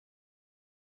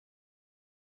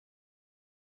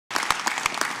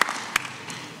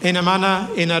e na mana,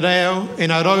 e na reo, e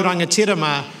na rauranga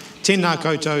tirama, tēnā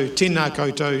koutou, tēnā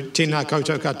koutou, tēnā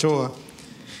koutou katoa.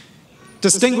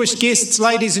 Distinguished guests,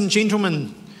 ladies and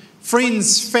gentlemen,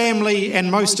 friends, family, and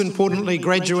most importantly,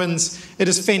 graduands, it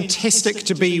is fantastic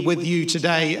to be with you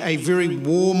today. A very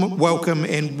warm welcome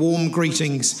and warm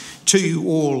greetings to you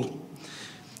all.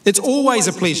 It's always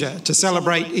a pleasure to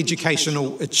celebrate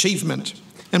educational achievement,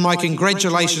 and my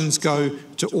congratulations go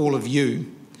to all of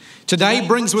you. Today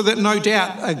brings with it, no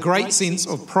doubt, a great sense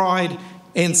of pride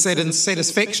and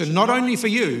satisfaction, not only for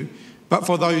you, but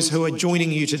for those who are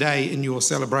joining you today in your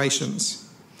celebrations.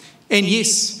 And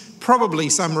yes, probably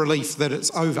some relief that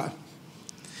it's over.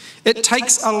 It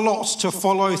takes a lot to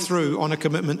follow through on a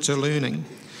commitment to learning,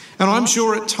 and I'm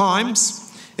sure at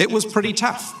times it was pretty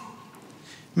tough.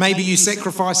 Maybe you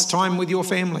sacrificed time with your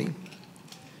family,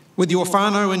 with your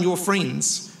whānau and your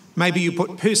friends. Maybe you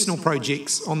put personal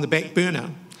projects on the back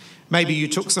burner. Maybe you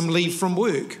took some leave from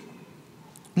work.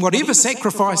 Whatever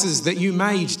sacrifices that you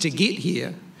made to get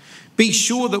here, be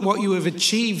sure that what you have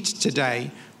achieved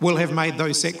today will have made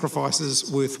those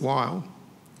sacrifices worthwhile.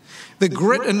 The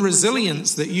grit and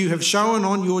resilience that you have shown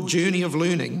on your journey of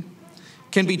learning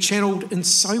can be channeled in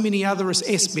so many other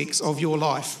aspects of your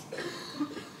life.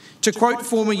 To quote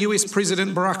former US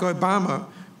President Barack Obama,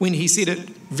 when he said it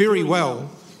very well,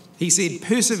 he said,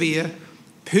 persevere,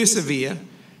 persevere,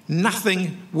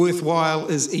 nothing worthwhile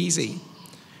is easy.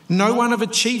 No one of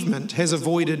achievement has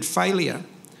avoided failure,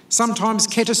 sometimes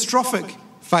catastrophic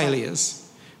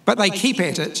failures, but they keep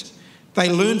at it, they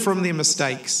learn from their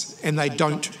mistakes, and they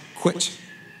don't quit.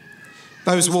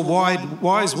 Those were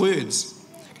wise words.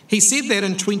 He said that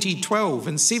in 2012,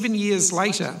 and 7 years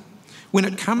later, when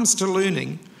it comes to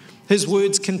learning, his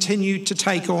words continue to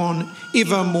take on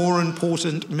ever more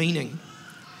important meaning.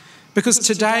 Because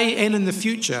today and in the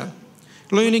future,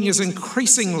 learning is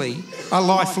increasingly a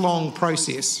lifelong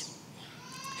process.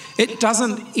 It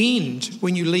doesn't end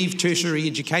when you leave tertiary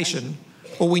education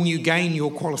or when you gain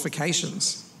your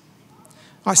qualifications.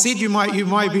 I said you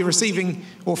might be receiving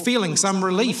or feeling some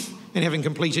relief in having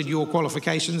completed your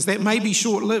qualifications. That may be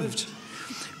short-lived,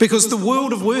 because the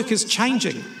world of work is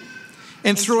changing.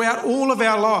 And throughout all of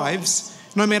our lives,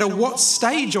 no matter what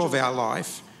stage of our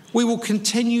life, we will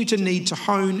continue to need to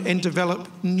hone and develop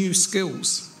new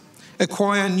skills,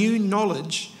 acquire new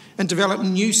knowledge, and develop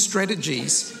new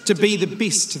strategies to be the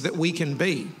best that we can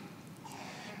be.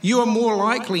 You are more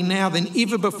likely now than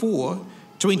ever before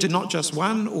to enter not just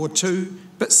one or two,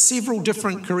 but several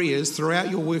different careers throughout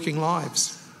your working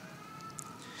lives.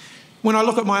 When I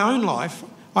look at my own life,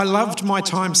 I loved my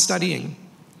time studying.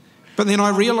 But then I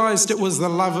realised it was the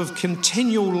love of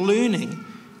continual learning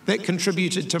that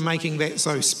contributed to making that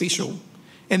so special.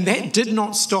 And that did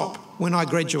not stop when I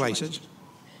graduated.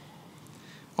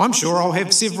 I'm sure I'll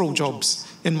have several jobs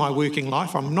in my working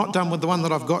life. I'm not done with the one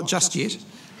that I've got just yet.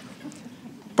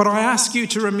 But I ask you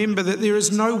to remember that there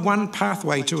is no one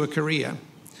pathway to a career.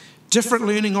 Different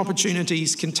learning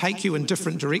opportunities can take you in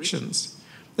different directions.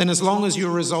 And as long as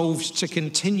you're resolved to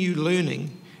continue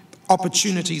learning,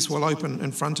 opportunities will open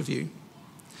in front of you.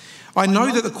 I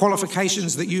know that the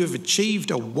qualifications that you have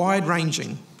achieved are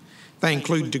wide-ranging. They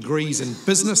include degrees in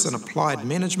business and applied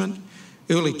management,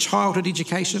 early childhood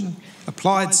education,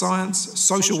 applied science,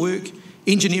 social work,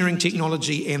 engineering,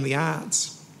 technology, and the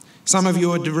arts. Some of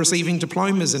you are receiving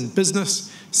diplomas in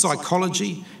business,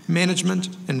 psychology, management,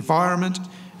 environment,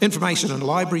 information and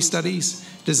library studies,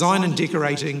 design and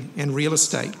decorating, and real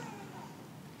estate.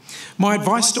 My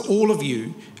advice to all of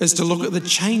you is to look at the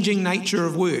changing nature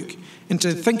of work and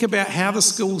to think about how the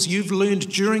skills you've learned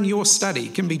during your study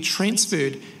can be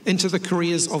transferred into the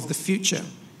careers of the future.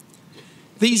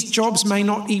 These jobs may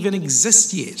not even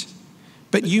exist yet,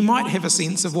 but you might have a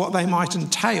sense of what they might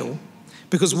entail,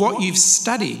 because what you've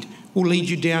studied will lead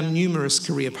you down numerous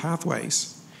career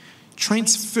pathways.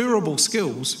 Transferable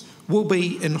skills will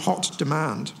be in hot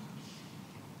demand.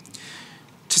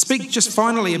 To speak just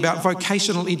finally about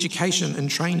vocational education and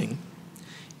training,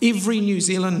 every New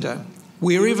Zealander,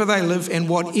 wherever they live and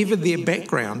whatever their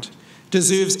background,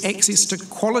 deserves access to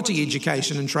quality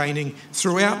education and training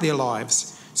throughout their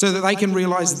lives so that they can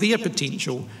realise their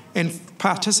potential and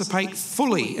participate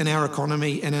fully in our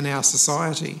economy and in our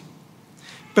society.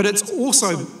 But it's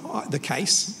also the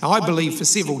case, I believe for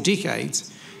several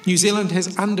decades, New Zealand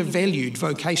has undervalued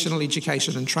vocational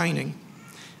education and training.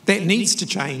 That needs to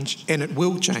change, and it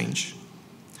will change.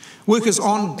 Work is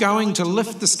ongoing to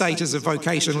lift the status of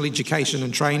vocational education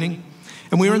and training,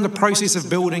 and we're in the process of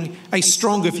building a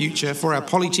stronger future for our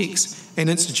polytechs and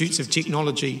institutes of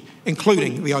technology,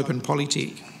 including the Open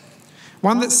Polytech.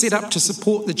 One that's set up to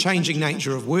support the changing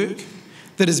nature of work,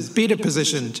 that is better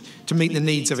positioned to meet the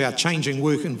needs of our changing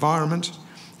work environment,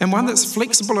 and one that's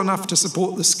flexible enough to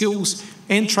support the skills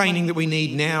and training that we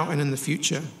need now and in the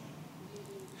future.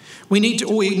 We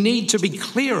need to be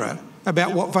clearer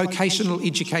about what vocational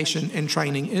education and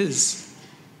training is.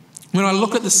 When I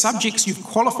look at the subjects you've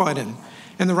qualified in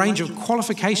and the range of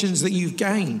qualifications that you've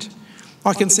gained,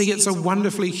 I can see it's a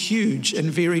wonderfully huge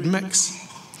and varied mix.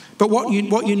 But what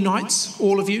unites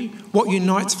all of you? What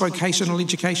unites vocational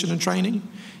education and training?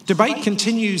 Debate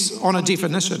continues on a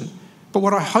definition, but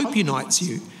what I hope unites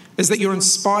you is that you're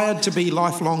inspired to be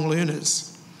lifelong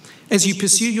learners as you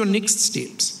pursue your next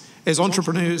steps as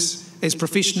entrepreneurs, as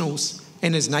professionals,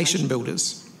 and as nation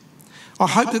builders. I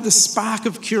hope that the spark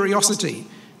of curiosity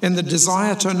and the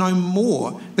desire to know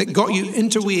more that got you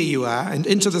into where you are and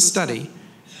into the study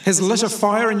has lit a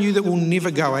fire in you that will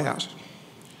never go out.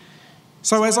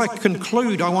 So as I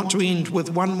conclude, I want to end with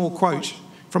one more quote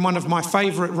from one of my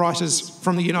favourite writers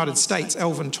from the United States,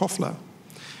 Alvin Toffler,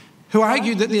 who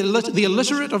argued that the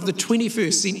illiterate of the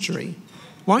 21st century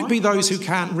won't be those who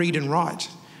can't read and write.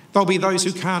 They'll be those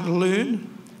who can't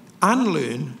learn,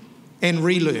 unlearn, and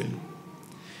relearn.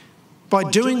 By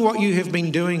doing what you have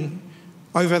been doing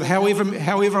over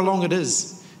however long it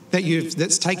is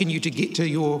that's taken you to get to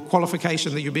your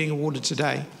qualification that you're being awarded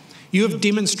today, you have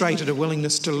demonstrated a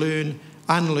willingness to learn,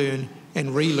 unlearn,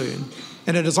 and relearn.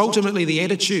 And it is ultimately the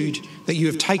attitude that you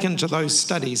have taken to those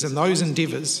studies and those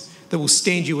endeavours that will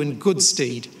stand you in good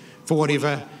stead for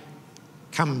whatever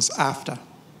comes after.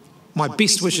 My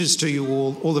best wishes to you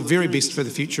all the very best for the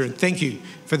future, and thank you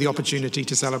for the opportunity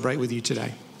to celebrate with you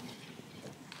today.